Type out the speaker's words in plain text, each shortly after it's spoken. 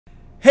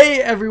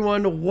Hey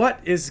everyone, what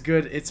is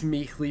good? It's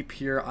me, HLEEP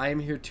here. I am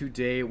here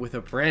today with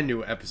a brand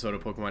new episode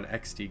of Pokemon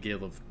XD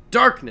Gale of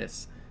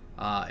Darkness.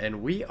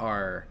 And we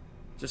are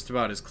just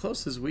about as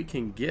close as we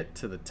can get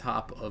to the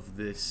top of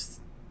this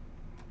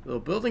little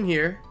building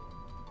here.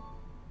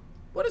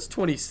 What is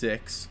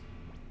 26?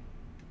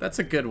 That's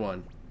a good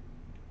one.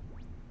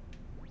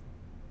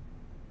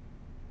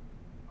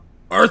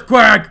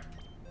 Earthquake!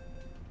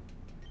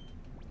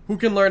 Who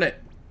can learn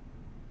it?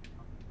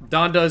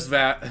 Donda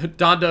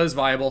is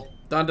viable.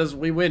 Donda's,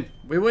 we win.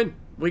 We win.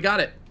 We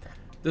got it.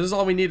 This is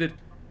all we needed.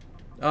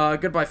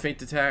 Goodbye,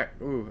 Faint Attack.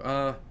 Ooh,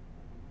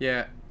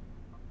 yeah.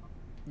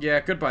 Yeah,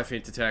 goodbye,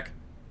 Faint Attack.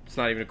 It's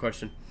not even a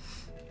question.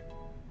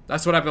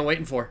 That's what I've been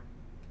waiting for.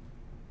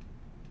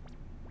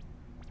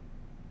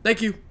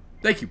 Thank you.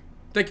 Thank you.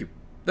 Thank you.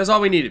 That's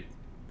all we needed.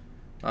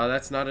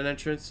 That's not an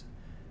entrance.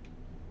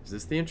 Is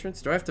this the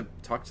entrance? Do I have to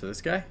talk to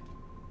this guy?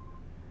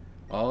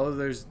 All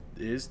there's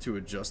is to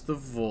adjust the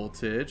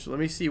voltage. Let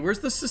me see. Where's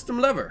the system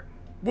lever?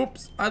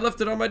 Whoops. I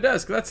left it on my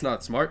desk. That's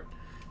not smart.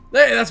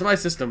 Hey, that's my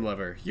system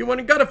lever. You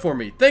went and got it for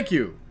me. Thank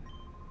you.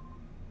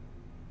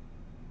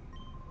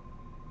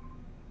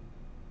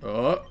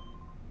 Oh.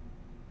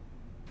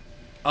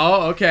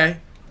 Oh, okay.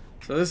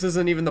 So this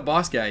isn't even the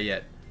boss guy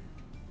yet.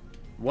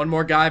 One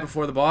more guy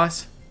before the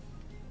boss.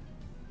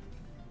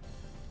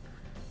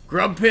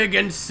 Grubpig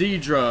and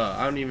Seadra.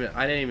 I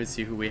didn't even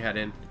see who we had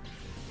in.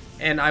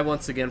 And I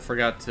once again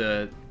forgot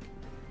to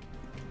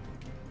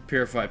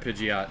purify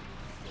Pidgeot.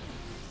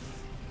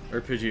 Or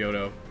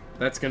Pidgeotto.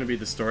 That's gonna be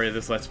the story of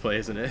this Let's Play,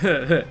 isn't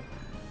it?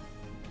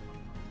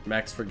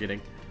 Max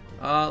forgetting.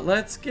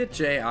 Let's get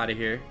Jay out of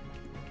here.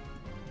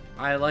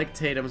 I like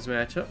Tatum's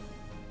matchup.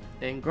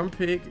 And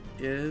Grumpig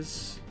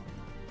is...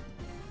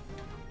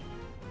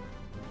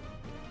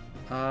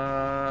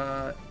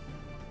 Oh.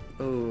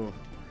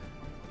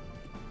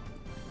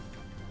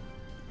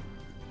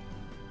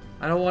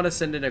 I don't want to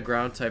send in a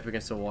ground type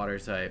against a water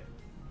type.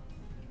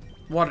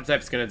 Water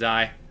type's gonna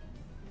die.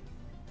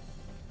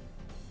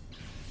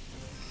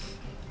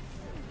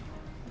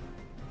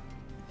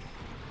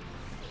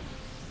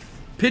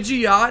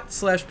 Pidgeot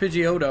slash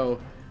Pidgeotto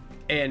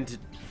and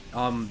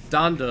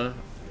Donda,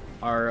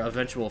 our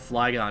eventual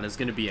Flygon, is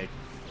gonna be a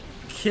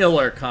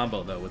killer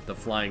combo though with the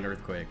Flying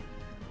Earthquake.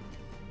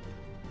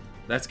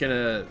 That's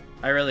gonna...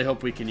 I really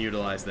hope we can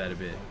utilize that a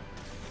bit.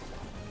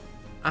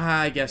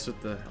 I guess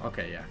with the...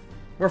 Okay, yeah.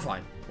 We're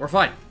fine. We're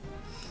fine.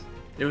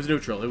 It was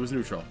neutral. It was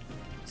neutral.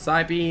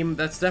 Psybeam,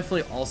 that's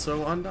definitely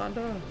also on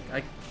Donda.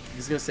 I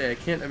was gonna say, I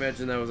can't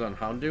imagine that was on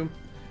Houndoom.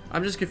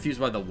 I'm just confused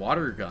why the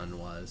water gun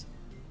was.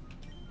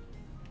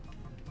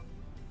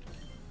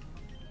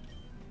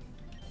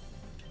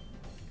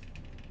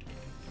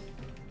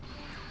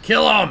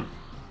 Kill him!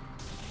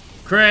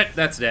 Crit!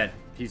 That's dead.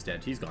 He's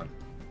dead. He's gone.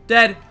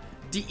 Dead!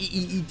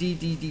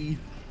 D-E-E-E-D-D-D.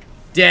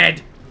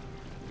 Dead!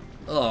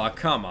 Oh,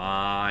 come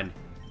on.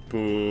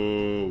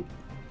 Boo.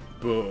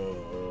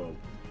 Boo.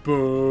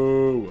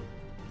 Boo.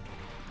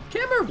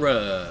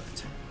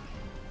 Camerupt.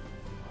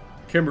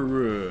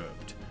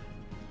 Camerupt.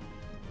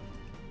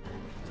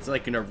 It's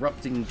like an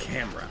erupting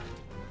camera.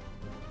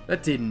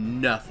 That did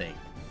nothing.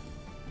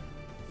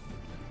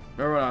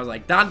 Remember when I was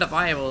like, Donda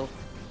viable?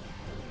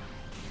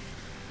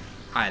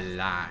 I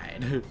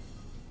lied.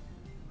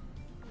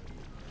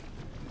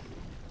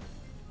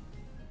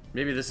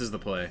 Maybe this is the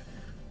play.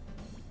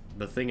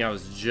 The thing I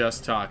was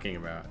just talking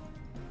about.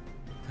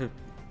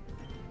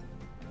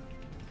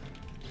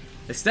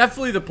 It's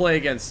definitely the play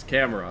against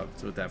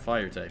Camerupt with that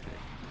fire typing.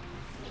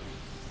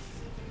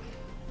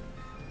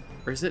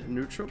 Or is it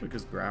neutral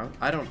because ground?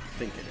 I don't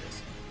think it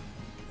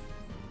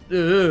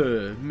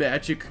is. Ugh,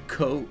 magic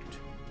coat.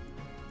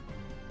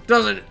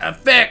 Doesn't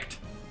affect.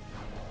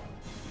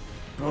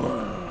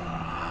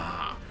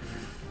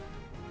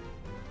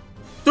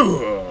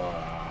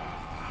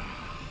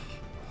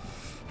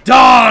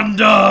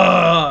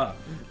 Donda!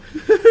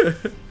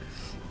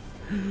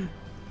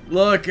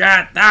 Look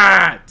at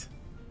that!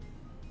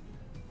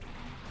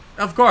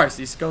 Of course,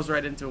 he goes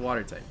right into a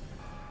water type.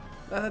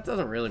 That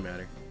doesn't really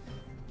matter.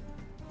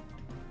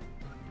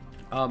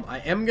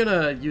 I am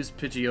gonna use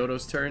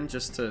Pidgeotto's turn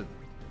just to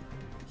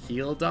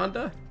heal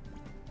Donda.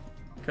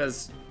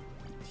 Because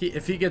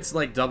if he gets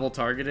like double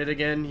targeted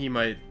again, he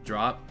might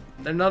drop.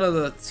 And none of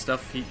the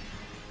stuff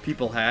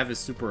people have is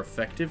super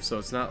effective, so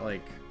it's not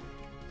like...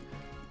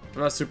 I'm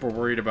not super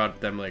worried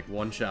about them like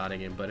one-shotting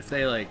him, but if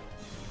they like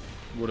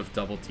would have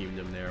double teamed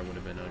him there, it would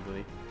have been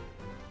ugly.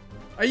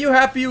 Are you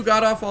happy you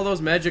got off all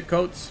those magic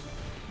coats?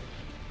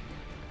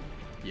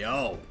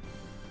 Yo.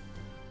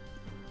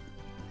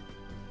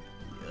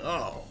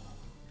 Yo.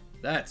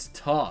 That's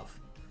tough.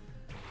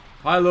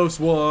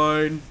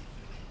 Piloswine.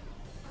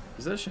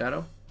 Is that a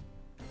shadow?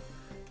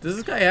 Does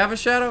this guy have a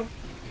shadow?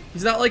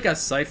 He's not like a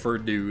Cypher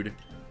dude.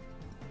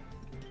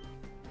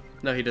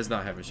 No, he does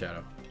not have a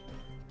shadow.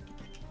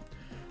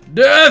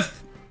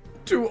 Death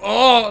to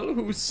all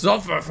who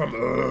suffer from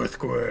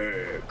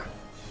earthquake.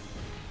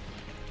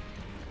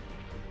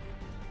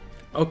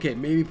 Okay,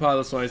 maybe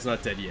Piloswine's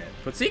not dead yet,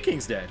 but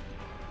Seaking's dead.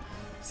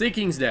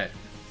 Seaking's dead.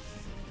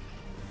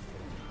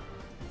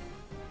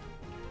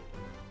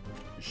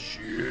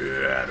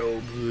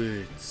 Shadow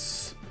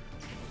Blitz.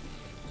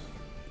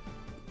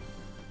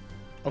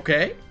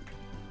 Okay.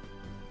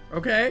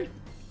 Okay.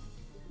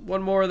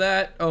 One more of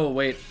that. Oh,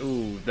 wait.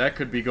 Ooh, that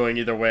could be going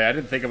either way. I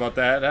didn't think about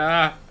that.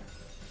 Ah.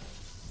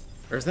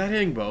 Or is that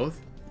hitting both?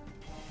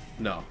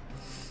 No.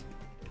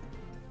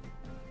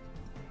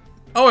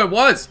 Oh, it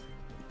was!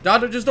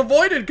 Donda just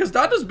avoided, because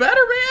Donda's better,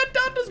 man!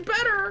 Donda's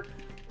better!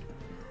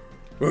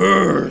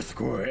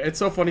 Earthquake. It's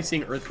so funny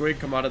seeing Earthquake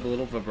come out of the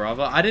little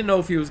Vibrava. I didn't know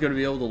if he was going to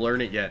be able to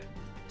learn it yet.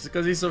 Just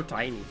because he's so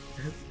tiny.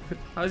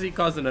 How is he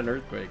causing an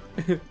earthquake?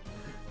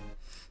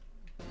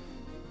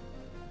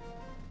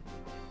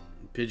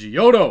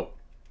 Pidgeotto!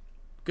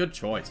 Good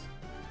choice.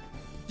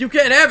 You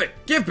can't have it!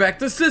 Give back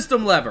the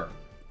system lever!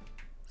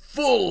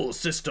 Full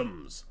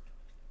systems!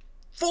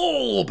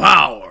 Full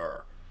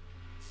power!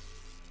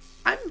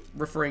 I'm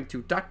referring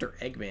to Dr.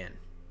 Eggman.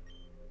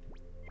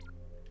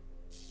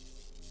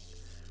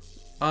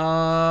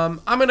 I'm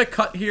gonna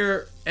cut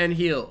here and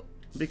heal,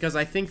 because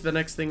I think the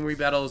next thing we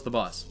battle is the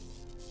boss.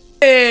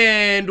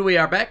 And we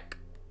are back.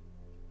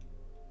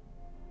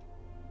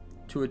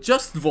 To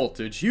adjust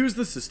voltage, use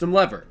the system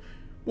lever.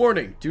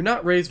 Warning, do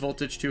not raise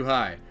voltage too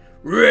high.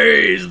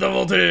 Raise the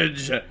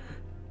voltage!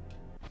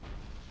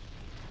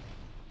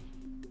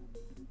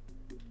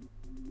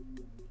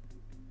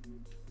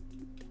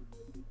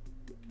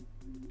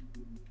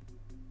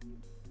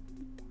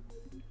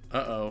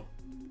 Uh-oh.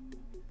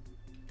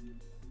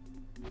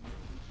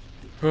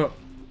 Huh.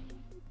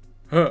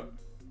 Huh.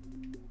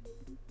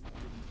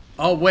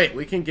 Oh, wait,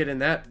 we can get in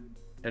that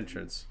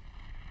entrance.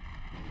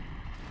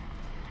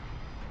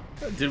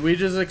 Did we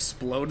just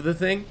explode the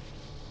thing?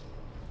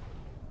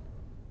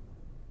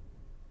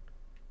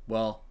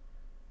 Well,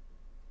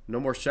 no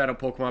more Shadow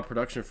Pokemon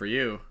production for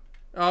you.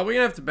 Oh, we're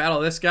gonna have to battle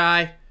this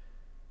guy.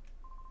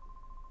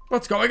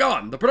 What's going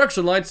on? The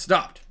production line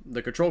stopped.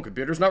 The control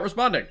computer's not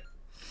responding.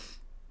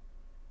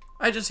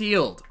 I just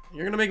healed.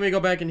 You're gonna make me go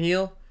back and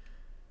heal?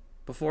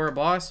 Before a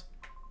boss?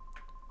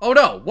 Oh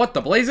no! What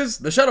the blazes?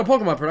 The Shadow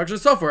Pokemon production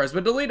software has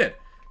been deleted.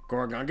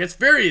 Gorigan gets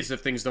furious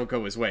if things don't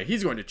go his way.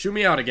 He's going to chew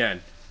me out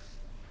again.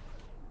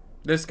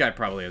 This guy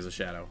probably has a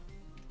shadow.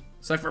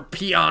 Cypher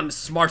Peon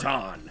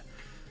Smarton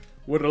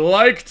would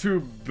like to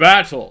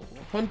battle.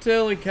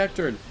 Huntail and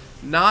Cacturn.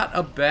 Not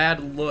a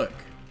bad look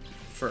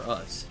for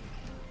us.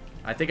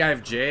 I think I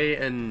have Jay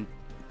and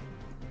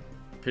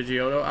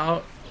Pidgeotto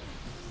out.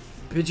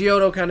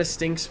 Pidgeotto kind of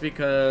stinks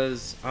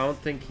because I don't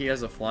think he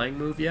has a flying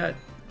move yet.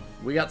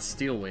 We got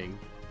Steel Wing.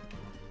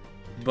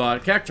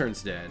 But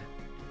Cacturn's dead.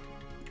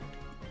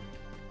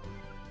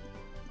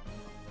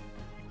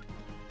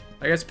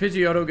 I guess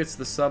Pidgeotto gets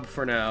the sub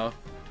for now.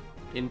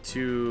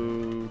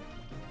 Into...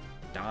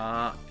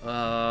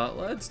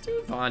 let's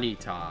do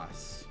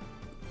Vanitas.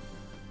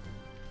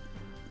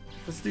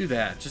 Let's do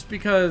that. Just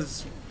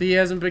because he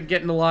hasn't been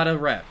getting a lot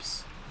of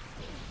reps.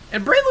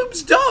 And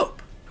Breloom's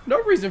dope!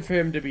 No reason for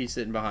him to be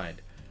sitting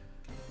behind.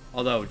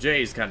 Although,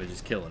 Jay's kind of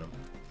just killing him.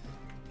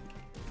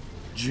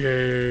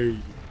 Jay.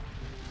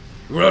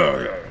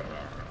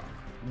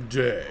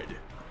 Dead.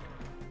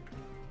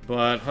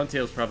 But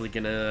Huntail's probably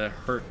gonna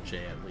hurt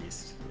Jay at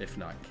least, if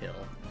not kill.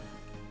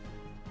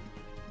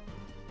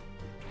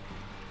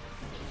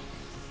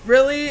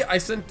 Really? I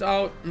sent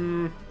out...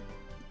 You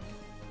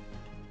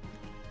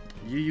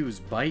use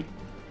Bite?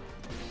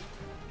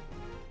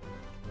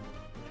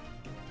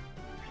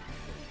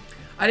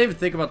 I didn't even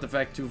think about the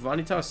fact, too.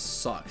 Vanitas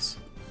sucks.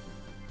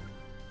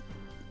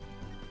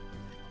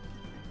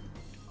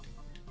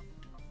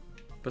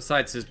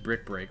 Besides his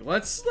Brick Break.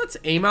 Let's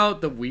aim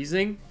out the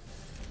Weezing.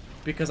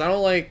 Because I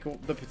don't like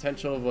the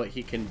potential of what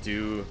he can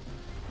do.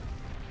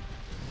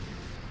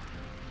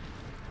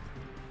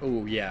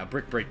 Oh, yeah.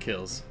 Brick Break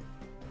kills.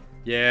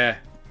 Yeah.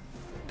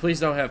 Please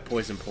don't have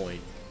Poison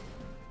Point.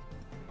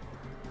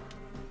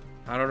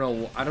 I don't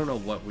know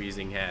what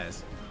Weezing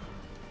has.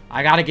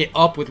 I gotta get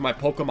up with my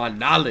Pokemon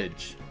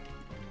knowledge.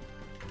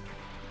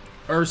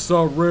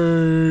 Ursa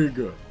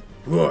Rig.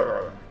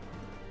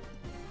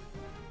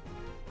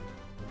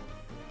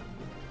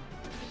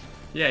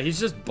 Yeah, he's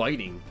just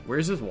biting.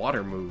 Where's his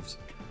water moves?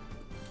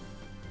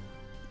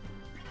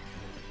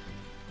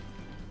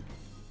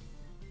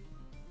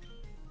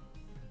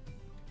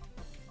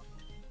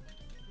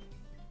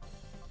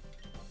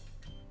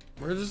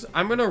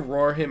 I'm gonna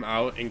roar him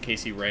out in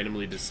case he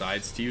randomly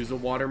decides to use a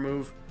water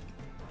move.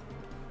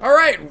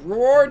 Alright,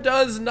 roar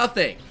does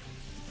nothing.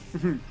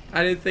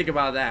 I didn't think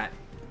about that.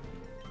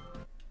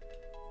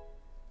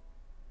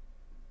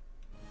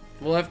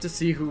 We'll have to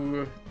see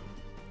who...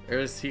 Or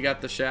has he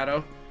got the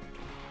shadow?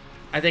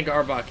 I think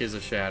Arbok is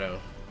a shadow.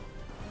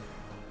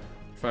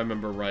 If I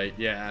remember right,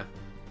 yeah.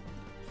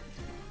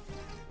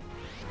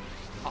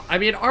 I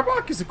mean,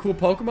 Arbok is a cool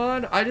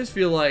Pokemon. I just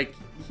feel like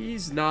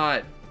he's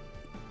not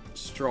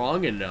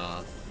strong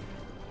enough.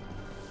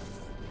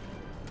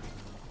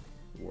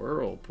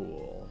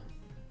 Whirlpool.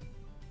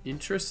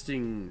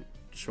 Interesting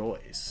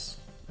choice.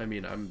 I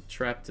mean, I'm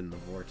trapped in the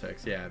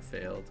vortex. Yeah, I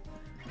failed.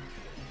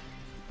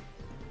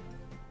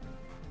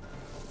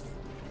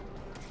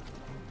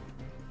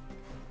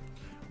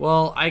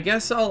 Well, I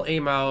guess I'll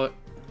aim out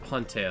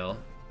Huntail.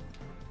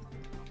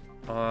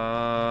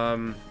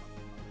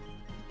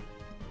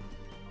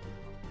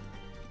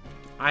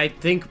 I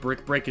think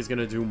Brick Break is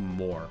gonna do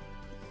more.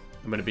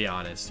 I'm gonna be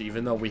honest.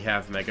 Even though we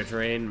have Mega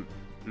Drain,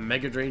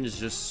 Mega Drain is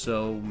just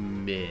so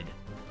mid.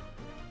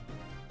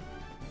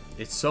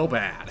 It's so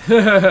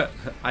bad.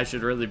 I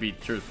should really be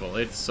truthful.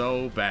 It's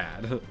so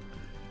bad.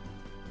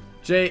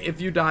 Jay, if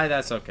you die,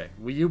 that's okay.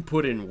 Will you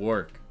put in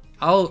work?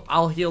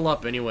 I'll heal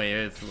up anyway,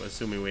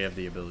 assuming we have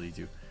the ability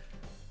to.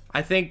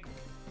 I think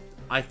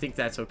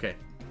that's okay.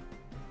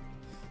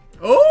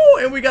 Oh,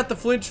 and we got the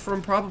flinch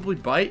from probably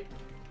Bite.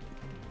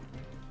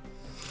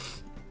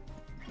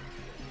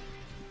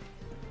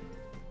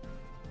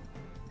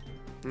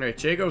 Alright,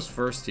 Jay goes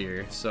first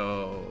here.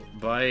 So,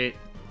 Bite,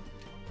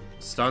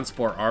 Stun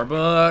Spore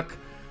Arbok,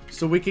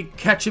 so we can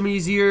catch him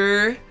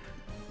easier.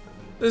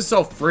 This is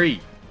so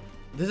free.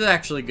 This is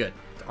actually good.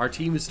 Our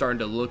team is starting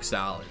to look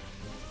solid.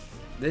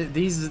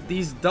 These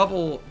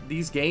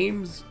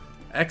games,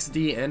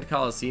 XD and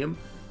Coliseum,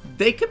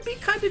 they can be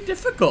kind of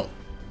difficult.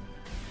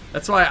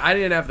 That's why I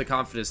didn't have the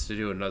confidence to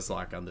do a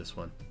Nuzlocke on this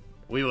one.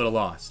 We would have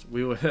lost.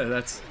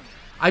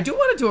 I do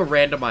want to do a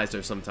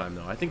randomizer sometime,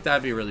 though. I think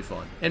that'd be really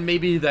fun. And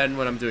maybe then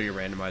when I'm doing a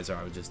randomizer,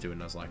 I would just do a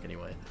Nuzlocke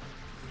anyway.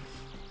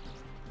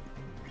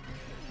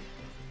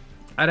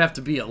 I'd have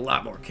to be a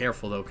lot more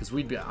careful, though, because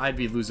I'd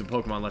be losing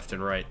Pokemon left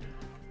and right.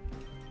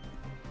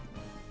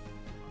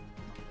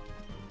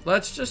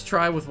 Let's just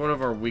try with one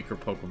of our weaker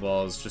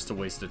Pokeballs, just to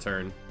waste a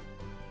turn.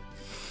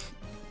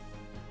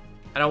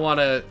 I don't want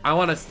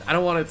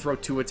to throw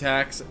 2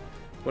 attacks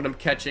when I'm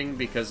catching,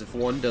 because if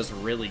one does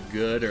really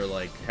good or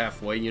like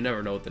halfway, you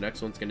never know what the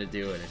next one's gonna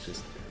do, and it's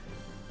just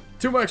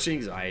too much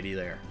anxiety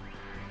there.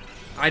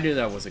 I knew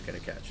that wasn't gonna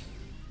catch,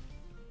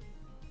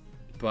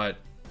 but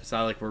it's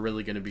not like we're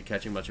really gonna be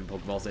catching much in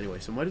Pokeballs anyway,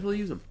 so might as well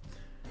use them.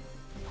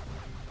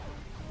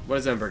 What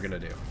is Ember gonna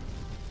do?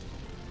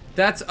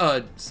 That's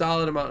a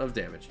solid amount of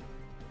damage.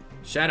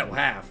 Shadow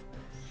half.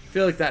 I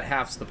feel like that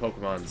halves the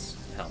Pokemon's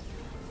health.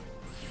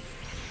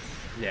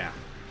 Yeah.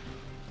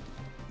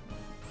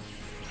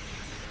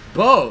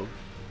 Bo.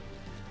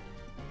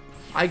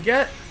 I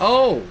get...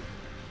 Oh.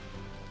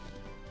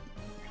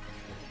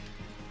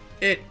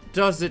 It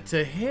does it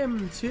to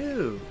him,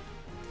 too.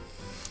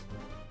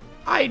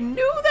 I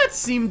knew that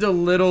seemed a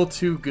little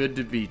too good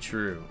to be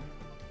true.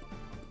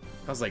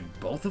 I was like,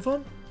 both of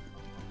them?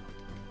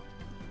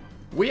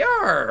 We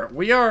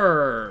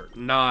are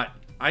not...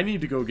 I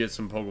need to go get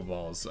some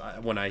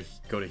Pokeballs when I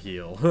go to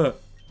heal.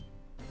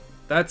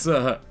 That's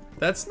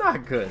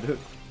not good.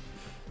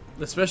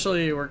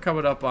 Especially, we're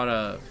coming up on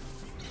a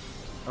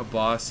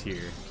boss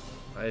here.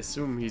 I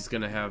assume he's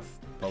gonna have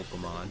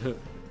Pokemon.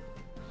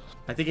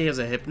 I think he has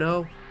a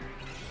Hypno.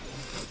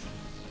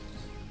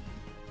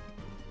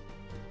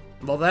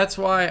 Well, that's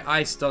why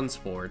I Stun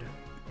Spored.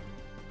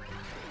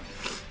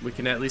 We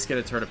can at least get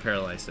a turn of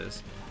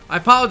Paralysis. I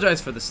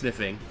apologize for the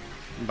sniffing,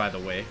 by the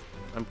way.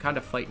 I'm kind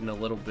of fighting a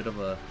little bit of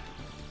a...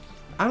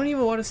 I don't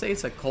even want to say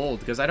it's a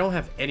cold, because I don't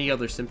have any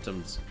other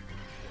symptoms.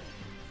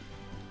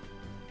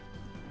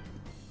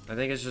 I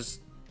think it's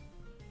just...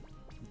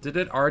 Did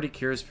it already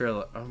cure his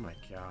paralysis? Oh my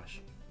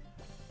gosh.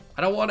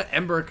 I don't want to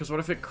Ember, because what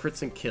if it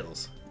crits and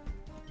kills?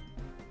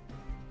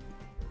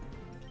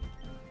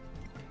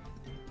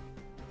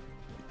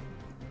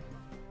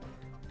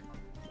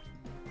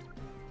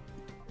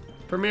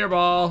 Premier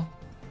Ball.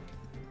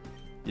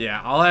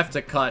 Yeah, I'll have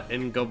to cut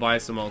and go buy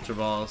some Ultra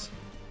Balls.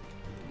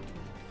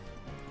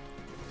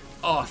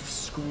 Off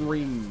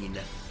screen.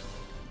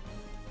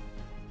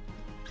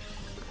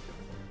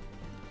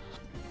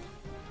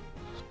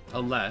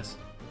 Unless...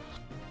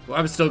 Well,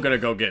 I'm still gonna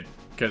go get...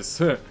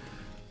 Because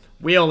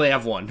we only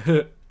have one.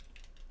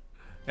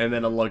 And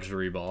then a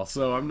luxury ball.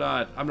 So I'm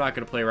not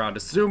gonna play around,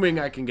 assuming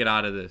I can get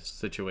out of this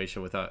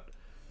situation without...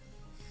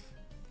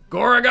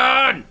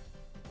 GORIGAN!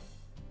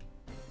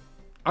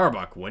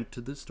 Arbok went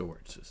to the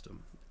storage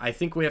system. I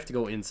think we have to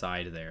go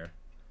inside there.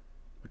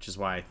 Which is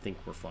why I think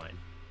we're fine.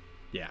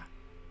 Yeah.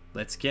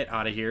 Let's get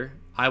out of here.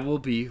 I will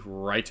be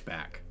right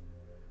back.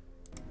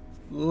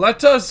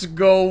 Let us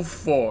go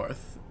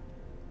forth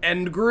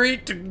and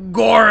greet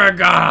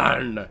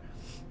GORIGAN!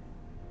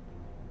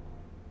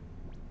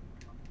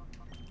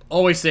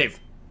 Always save.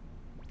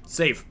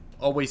 Save.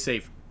 Always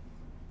save.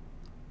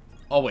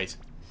 Always.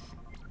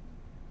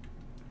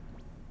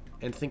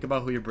 And think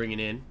about who you're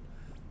bringing in.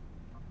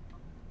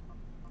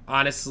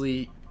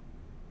 Honestly...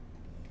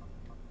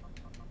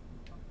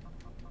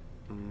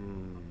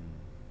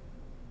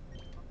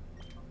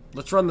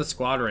 Let's run the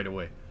squad right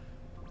away.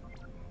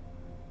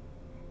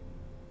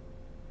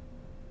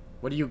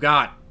 What do you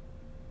got?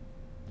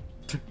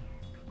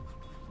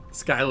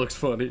 This guy looks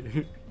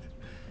funny.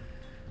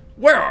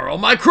 Where are all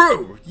my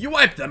crew? You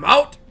wiped them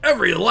out?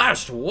 Every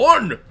last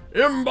one?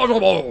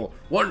 Impossible!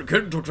 One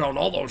kid took down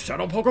all those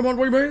shadow Pokemon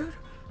we made?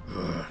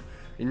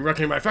 In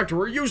wrecking my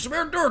factory, you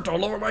smeared dirt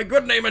all over my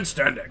good name and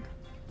standing.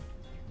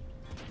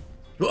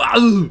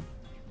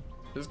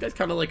 This guy's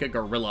kind of like a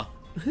gorilla.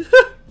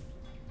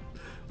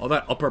 All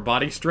that upper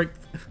body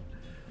strength.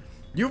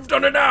 You've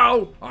done it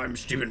now! I'm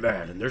Steven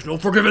Man, and there's no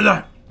forgiving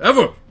that!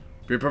 Ever!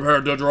 Be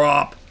prepared to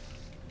drop!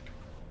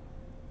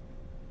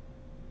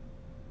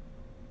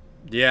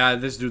 Yeah,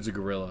 this dude's a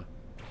gorilla.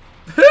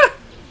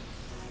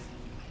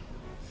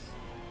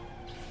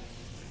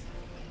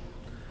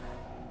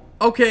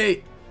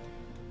 Okay.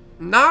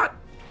 Not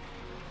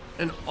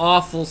an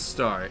awful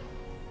start.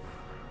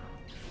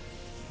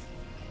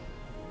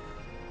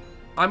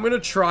 I'm gonna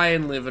try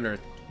and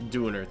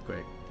do an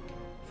earthquake.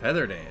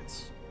 Feather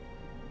dance.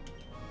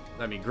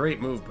 I mean,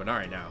 great move, but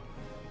alright now.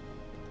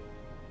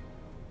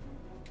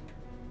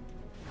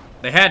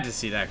 They had to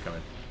see that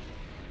coming.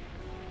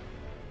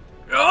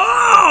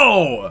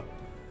 Oh!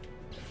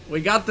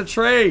 We got the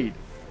trade.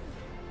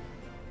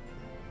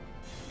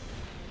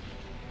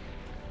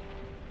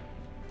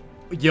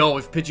 Yo,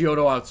 if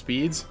Pidgeotto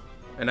outspeeds,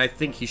 and I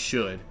think he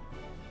should,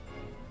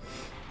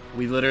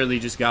 we literally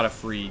just got a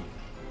free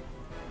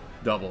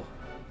double.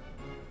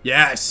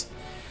 Yes!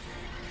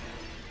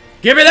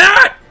 Give me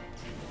that!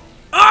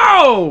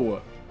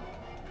 Oh!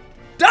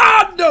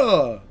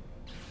 Donda!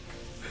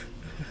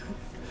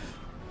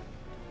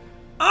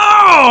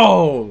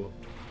 Oh!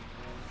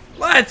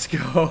 Let's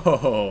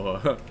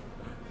go!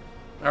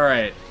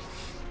 Alright.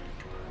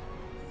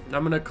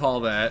 I'm gonna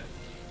call that.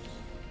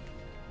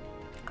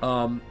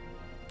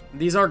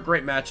 These aren't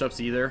great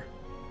matchups either.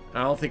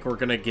 I don't think we're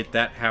gonna get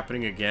that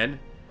happening again.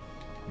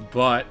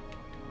 But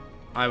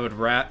I would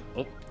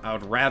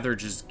rather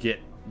just get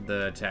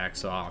the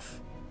attacks off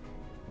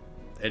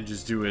and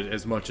just do it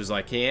as much as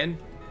I can.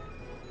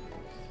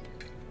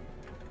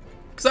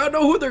 Cause I don't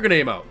know who they're gonna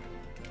aim out.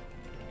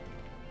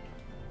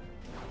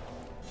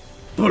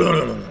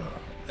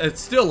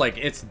 It's still like,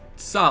 it's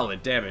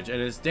solid damage,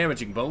 and it's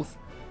damaging both.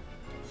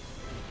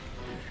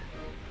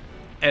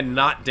 And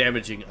not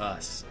damaging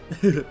us.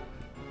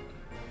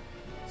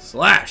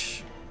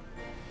 Slash!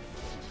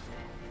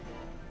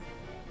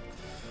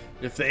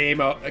 If they aim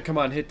out, come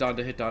on, hit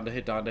Donda, hit Donda,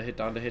 hit Donda, hit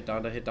Donda, hit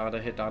Donda, hit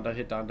Donda, hit Donda,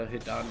 hit Donda,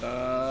 hit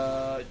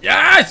Donda.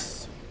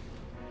 Yes!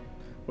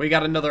 We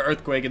got another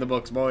earthquake in the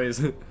books,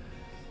 boys.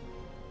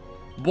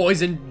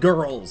 Boys and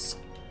girls.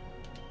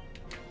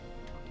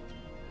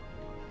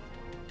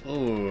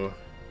 Ooh.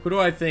 Who do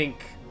I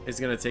think is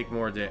gonna take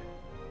more damage?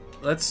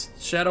 Let's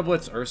Shadow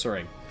Blitz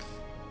Ursaring.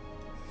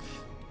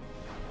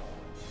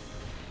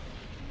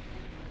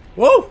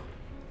 Whoa!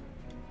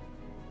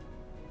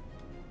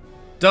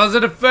 Does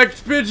it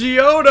affect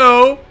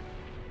Pidgeotto?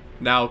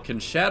 Now, can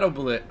Shadow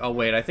Blitz... Oh,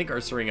 wait, I think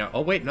Ursaring...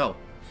 Oh, wait, no.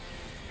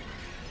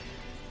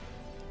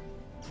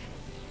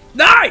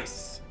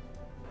 Nice!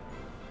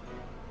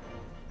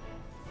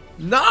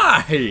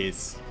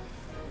 Nice!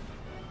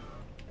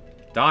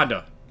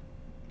 Donda.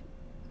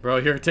 Bro,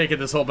 you're taking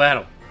this whole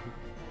battle.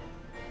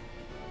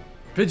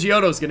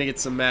 Pidgeotto's gonna get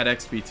some mad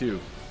XP, too.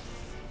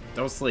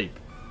 Don't sleep.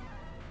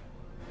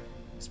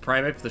 Is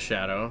Primeape the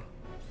Shadow?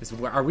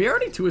 Are we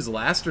already to his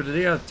last, or did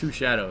he have 2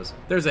 shadows?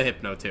 There's a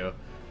Hypno, too.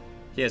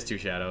 He has 2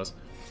 shadows.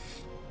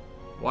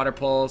 Water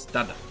Pulse.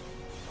 Donda.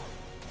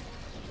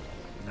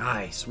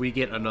 Nice. We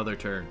get another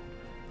turn.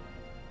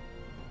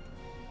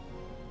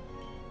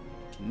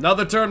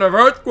 Another turn of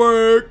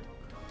Earthquake!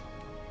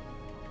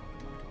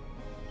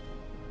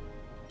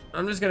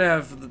 I'm just gonna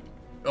have...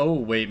 Oh,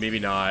 wait, maybe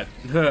not.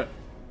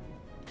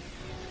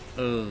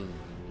 Oh,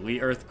 we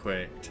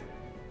Earthquaked.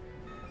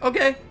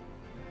 Okay.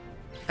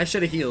 I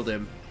should have healed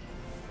him.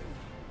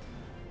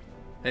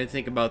 I didn't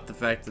think about the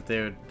fact that they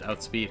would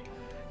outspeed.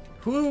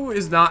 Who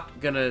is not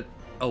gonna...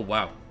 Oh,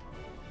 wow.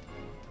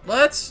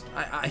 Let's...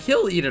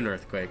 he'll eat an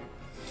Earthquake.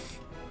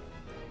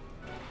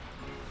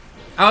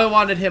 I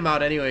wanted him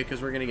out anyway,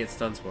 because we're gonna get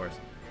Stun Spores.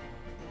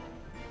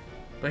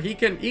 But he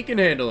can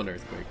handle an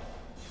Earthquake.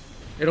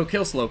 It'll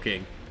kill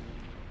Slowking.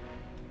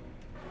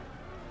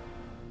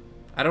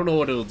 I don't know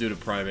what it'll do to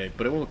Primeape,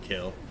 but it won't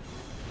kill.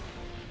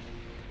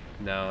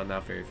 No,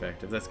 not very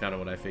effective. That's kind of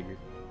what I figured.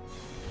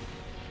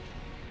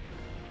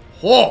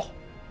 Oh!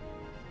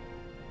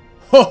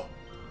 Oh!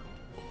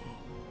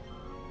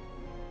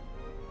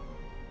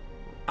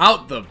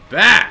 Out the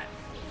bat!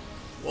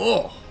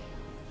 Oh!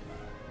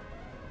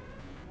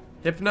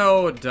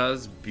 Hypno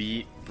does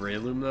beat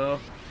Breloom, though.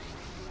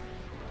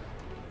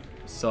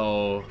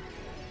 So...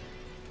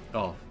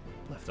 Oh,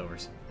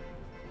 leftovers.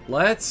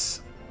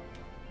 Let's...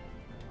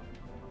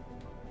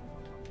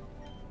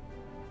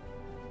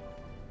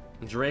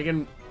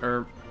 Dragon...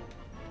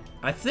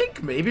 I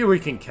think maybe we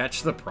can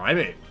catch the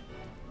Primeape.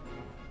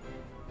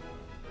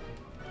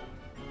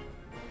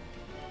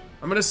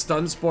 I'm gonna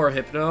Stun Spore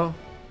Hypno.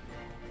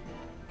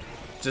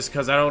 Just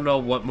because I don't know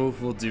what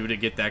move will do to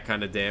get that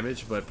kind of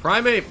damage. But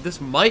Primeape,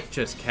 this might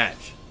just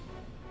catch.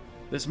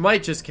 This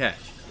might just catch.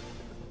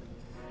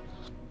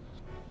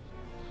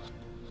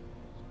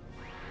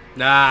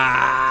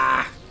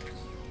 Nah.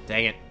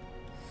 Dang it.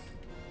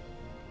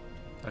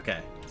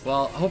 Okay.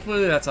 Well,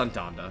 hopefully that's on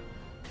Donda.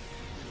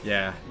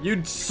 Yeah.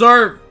 You'd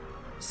serve.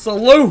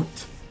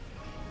 Salute.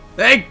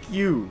 Thank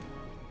you.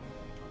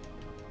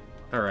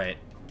 Alright.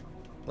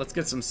 Let's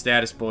get some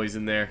status boys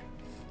in there.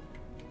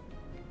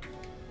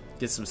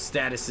 Get some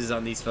statuses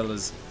on these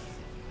fellas.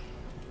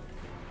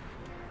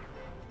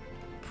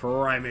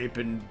 Primeape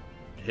and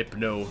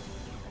Hypno.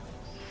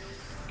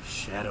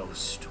 Shadow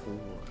Storm.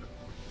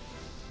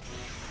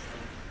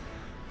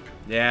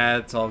 Yeah,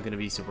 it's all gonna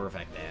be super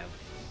effective.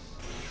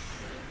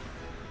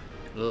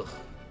 Ugh.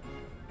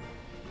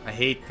 I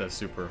hate the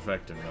super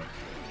effective though.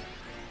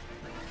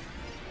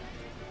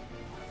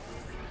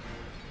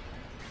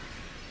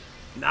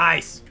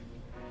 Nice!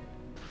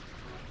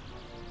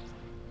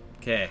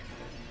 Okay.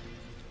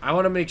 I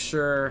want to make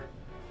sure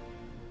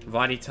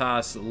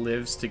Vanitas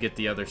lives to get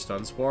the other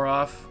stun spore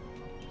off.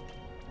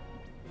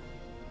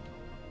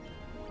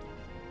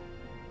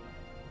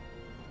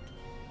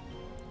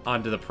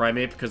 Onto the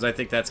primate, because I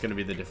think that's going to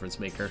be the difference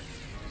maker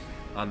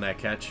on that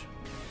catch.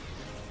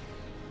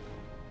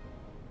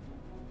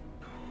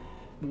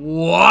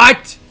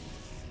 What?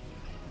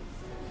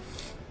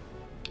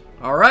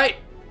 Alright.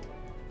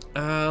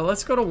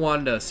 Let's go to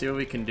Wanda, see what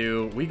we can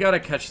do. We gotta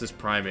catch this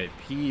primate.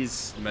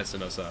 He's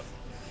messing us up.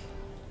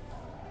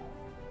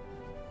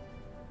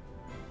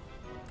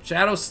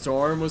 Shadow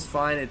Storm was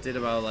fine. It did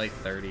about like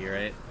 30,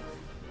 right?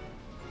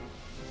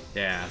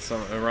 Yeah,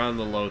 so around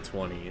the low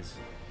 20s.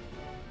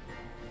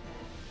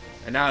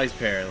 And now he's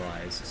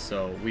paralyzed,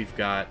 so we've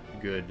got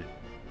good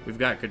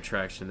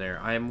traction there.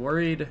 I am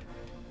worried.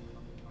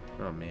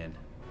 Oh man.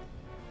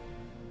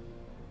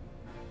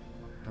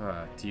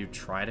 Do you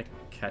try to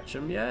catch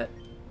him yet?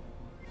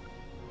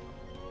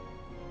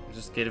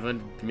 Just give it,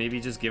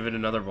 maybe just give it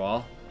another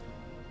ball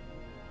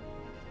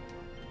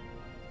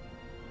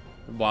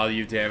while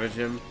you damage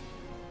him,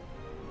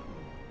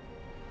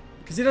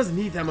 because he doesn't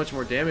need that much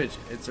more damage.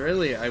 It's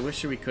really, I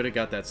wish we could have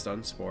got that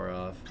stun spore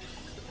off.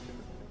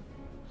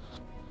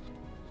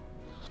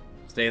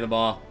 Stay in the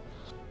ball.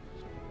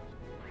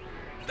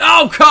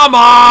 Oh, come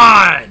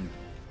on!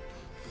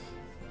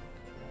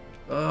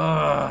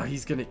 Ugh,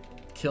 he's gonna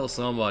kill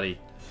somebody.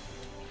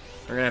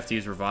 We're gonna have to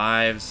use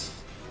revives.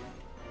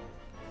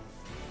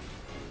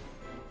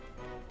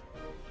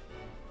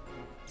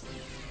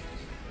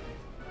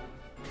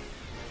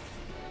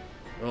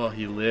 Oh,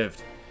 he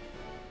lived.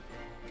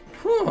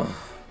 Whew.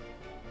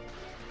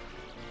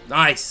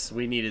 Nice.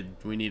 We needed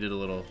a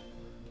little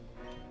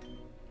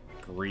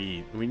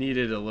breathe. We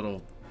needed a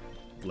little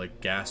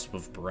like gasp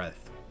of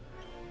breath.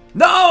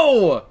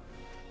 No!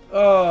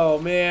 Oh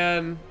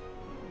man.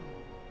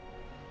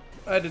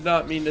 I did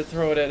not mean to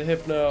throw it at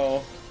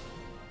Hypno.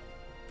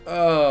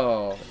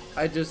 Oh,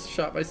 I just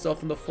shot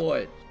myself in the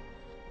foot.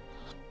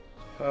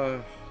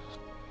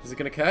 Is it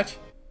gonna catch?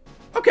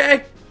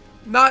 Okay.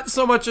 Not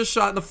so much a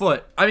shot in the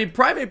foot. I mean,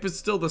 Primate is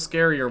still the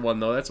scarier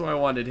one, though. That's why I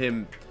wanted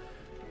him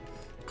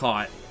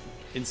caught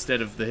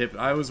instead of the hip.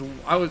 I was,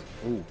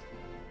 ooh.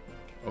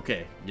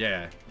 Okay,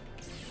 yeah.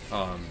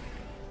 I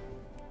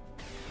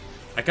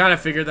kind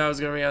of figured that was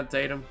going to be on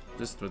Tatum,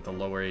 just with the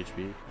lower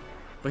HP.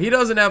 But he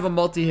doesn't have a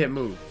multi-hit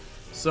move.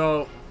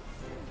 So,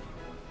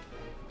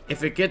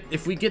 if we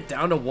get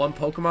down to one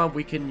Pokemon,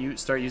 we can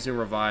start using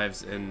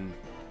revives. And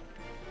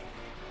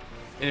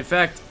in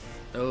fact,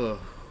 ugh,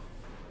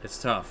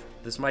 it's tough.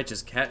 This might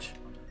just catch.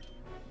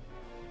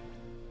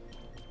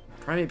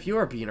 Primate, you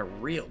are being a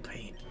real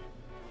pain.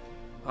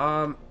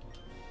 How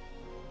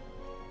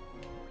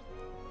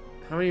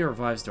many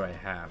revives do I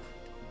have?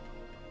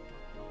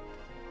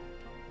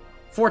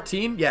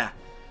 14? Yeah.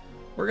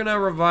 We're gonna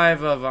revive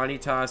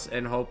Vanitas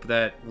and hope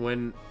that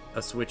when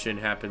a switch-in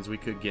happens, we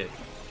could get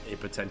a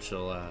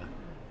potential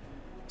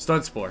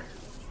stun spore.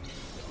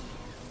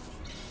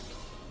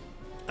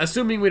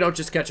 Assuming we don't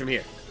just catch him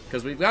here,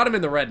 because we've got him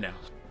in the red now.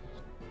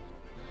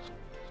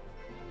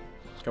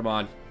 Come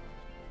on.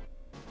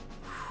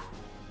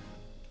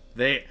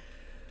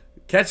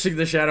 Catching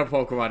the shadow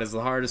Pokemon is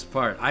the hardest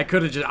part. I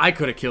could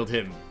have killed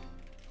him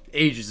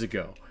ages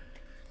ago.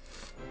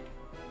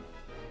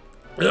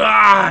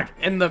 Ugh!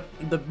 And the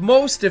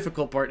most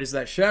difficult part is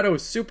that Shadow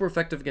is super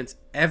effective against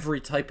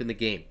every type in the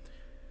game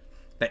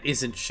that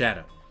isn't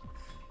Shadow.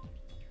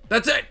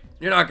 That's it!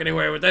 You're not getting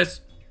away with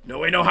this. No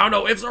way, no how,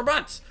 no ifs or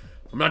buts.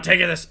 I'm not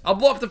taking this. I'll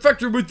blow up the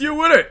factory with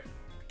you in it.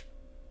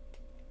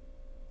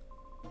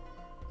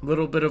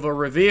 Little bit of a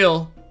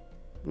reveal.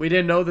 We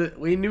didn't know that.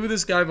 We knew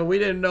this guy, but we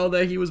didn't know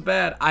that he was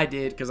bad. I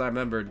did, because I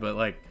remembered, but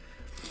like...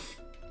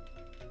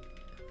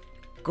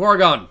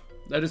 GORIGAN,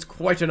 that is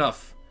quite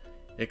enough.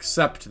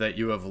 Except that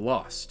you have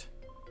lost.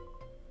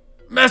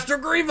 Master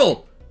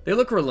Greevil! They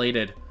look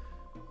related.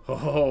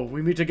 Oh,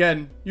 we meet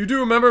again. You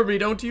do remember me,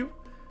 don't you?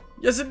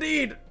 Yes,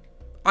 indeed.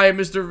 I am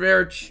Mr.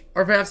 Verich,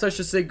 or perhaps I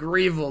should say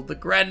Greevil, the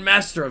Grand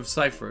Master of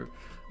Cypher.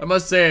 I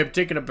must say I'm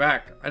taken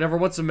aback. I never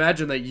once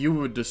imagined that you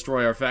would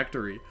destroy our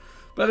factory.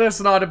 But that's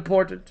not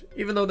important.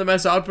 Even though the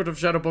mass output of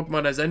Shadow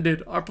Pokemon has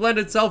ended, our plan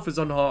itself is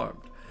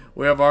unharmed.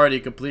 We have already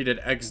completed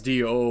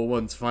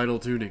XD001's final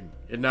tuning.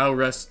 It now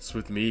rests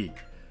with me.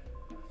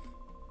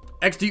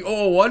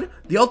 XD001?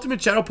 The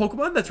ultimate Shadow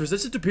Pokemon that's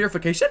resistant to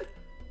purification?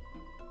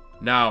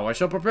 Now, I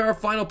shall prepare a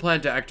final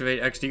plan to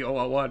activate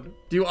XD001.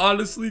 Do you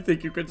honestly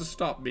think you can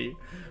stop me?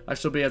 I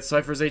shall be at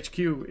Cypher's HQ.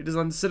 It is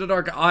on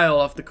Citadark Isle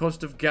off the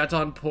coast of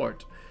Gaton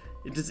Port.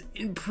 It is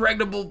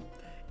impregnable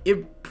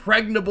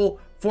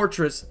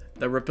fortress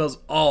that repels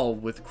all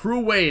with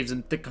cruel waves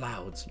and thick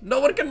clouds.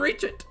 No one can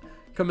reach it.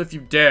 Come if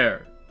you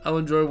dare. I'll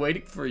enjoy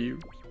waiting for you.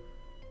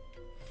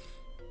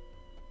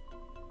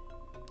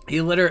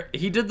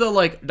 He did the,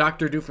 like,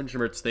 Dr.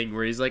 Doofenshmirtz thing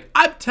where he's like,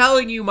 I'm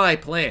telling you my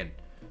plan.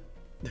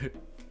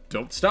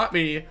 Don't stop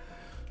me.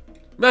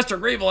 Master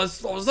Grievel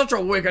has such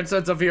a wicked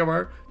sense of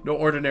humor. No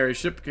ordinary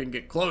ship can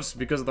get close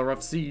because of the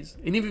rough seas.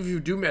 And even if you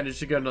do manage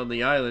to get on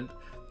the island,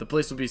 the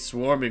place will be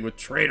swarming with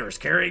traitors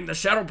carrying the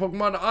shadow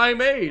Pokemon I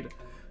made.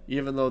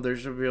 Even though there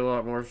should be a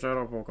lot more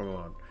shadow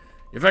Pokemon.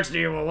 If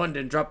XD1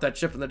 didn't drop that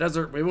ship in the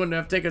desert, we wouldn't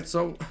have taken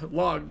so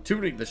long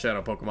tuning the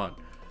shadow Pokemon.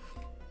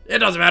 It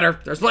doesn't matter.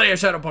 There's plenty of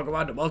shadow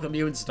Pokemon to welcome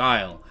you in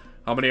style.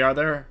 How many are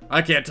there?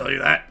 I can't tell you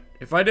that.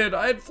 If I did,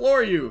 I'd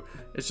floor you.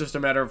 It's just a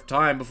matter of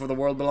time before the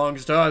world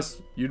belongs to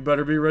us. You'd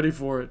better be ready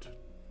for it.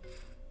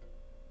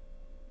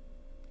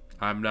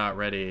 I'm not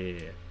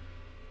ready.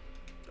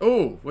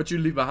 Oh, what you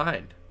leave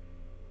behind?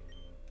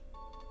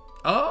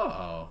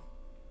 Oh.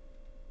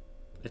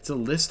 It's a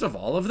list of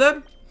all of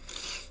them?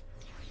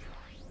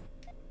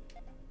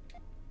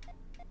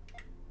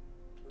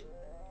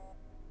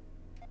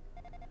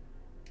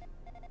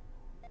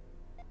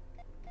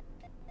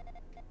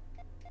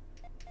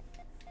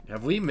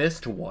 Have we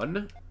missed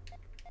one?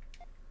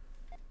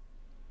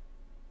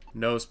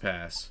 Nose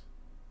Pass.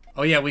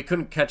 Oh yeah, we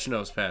couldn't catch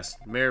Nose Pass.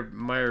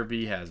 Meyer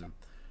B has him.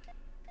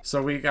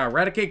 So we got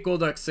Raticate,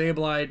 Golduck,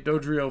 Sableye,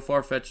 Dodrio,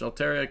 Farfetch,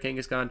 Altaria,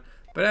 Kangaskhan,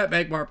 Banette,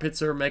 Magmar,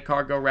 Pitzer,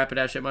 Magcargo,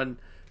 Rapidash, Hitmon,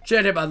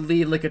 Hitmon,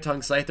 Lead, Lickitung,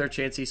 Scyther,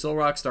 Chansey,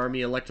 Solrock,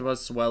 Starmie, Electabuzz,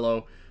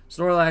 Swellow,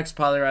 Snorlax,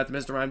 Poliwrath,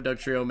 Mr. Mime,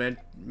 Dugtrio,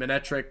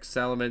 Manectric,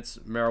 Salamence,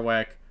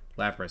 Marowak,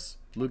 Lapras,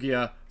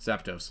 Lugia,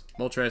 Zapdos,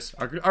 Moltres,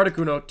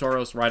 Articuno,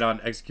 Tauros,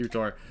 Rhydon,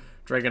 Executor,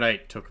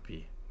 Dragonite,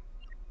 Togepi.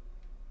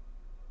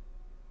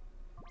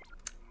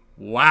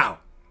 Wow.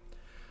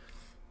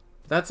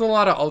 That's a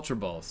lot of Ultra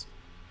Balls.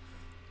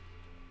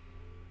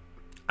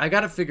 I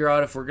gotta figure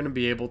out if we're gonna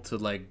be able to,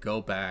 like,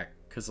 go back.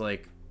 Because,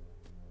 like,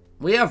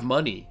 we have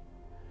money.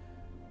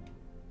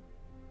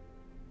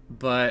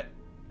 But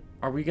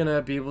are we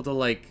gonna be able to,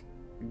 like,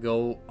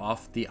 go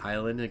off the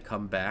island and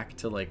come back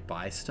to, like,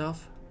 buy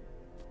stuff?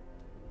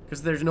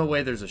 Because there's no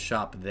way there's a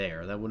shop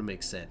there. That wouldn't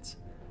make sense.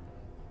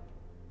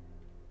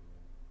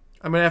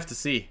 I'm gonna have to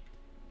see.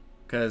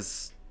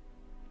 Because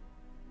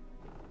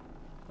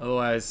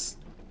otherwise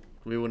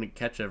we wouldn't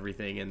catch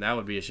everything, and that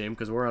would be a shame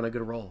because we're on a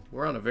good roll.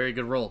 We're on a very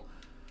good roll.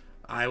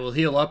 I will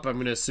heal up. I'm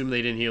gonna assume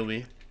they didn't heal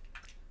me.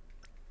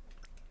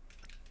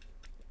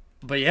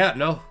 But yeah,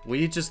 no.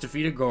 We just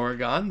defeated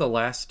Gorigan, the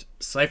last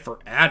Cypher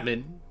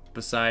admin,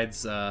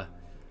 besides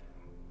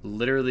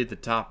literally the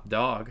top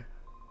dog.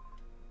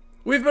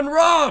 We've been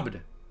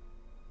robbed!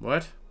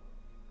 What?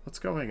 What's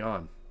going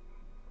on?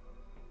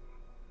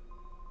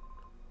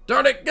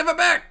 Darn it, give it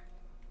back!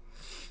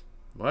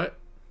 What?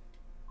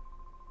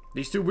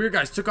 These two weird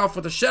guys took off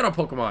with a shadow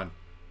Pokemon.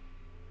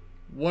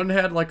 One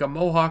had like a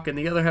mohawk and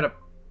the other had a...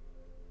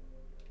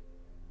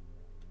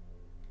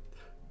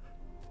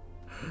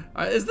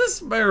 is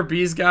this Myra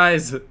B's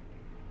guys?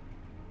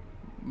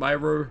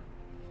 Myra?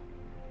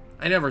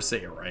 I never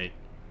say it right.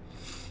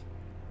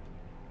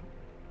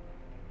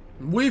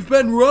 We've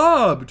been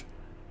robbed!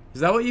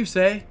 Is that what you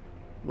say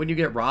when you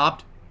get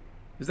robbed?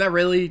 Is that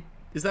really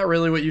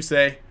what you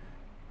say?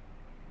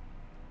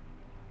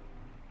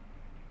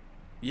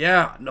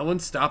 Yeah, no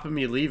one's stopping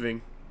me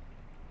leaving.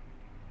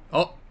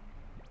 Oh.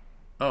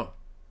 Oh.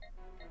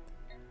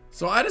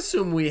 So I'd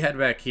assume we head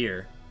back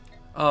here.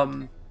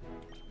 But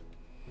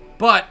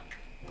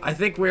I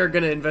think we're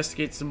gonna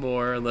investigate some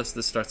more unless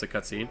this starts a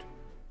cutscene.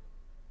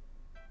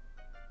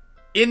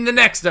 In the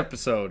next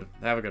episode.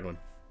 Have a good one.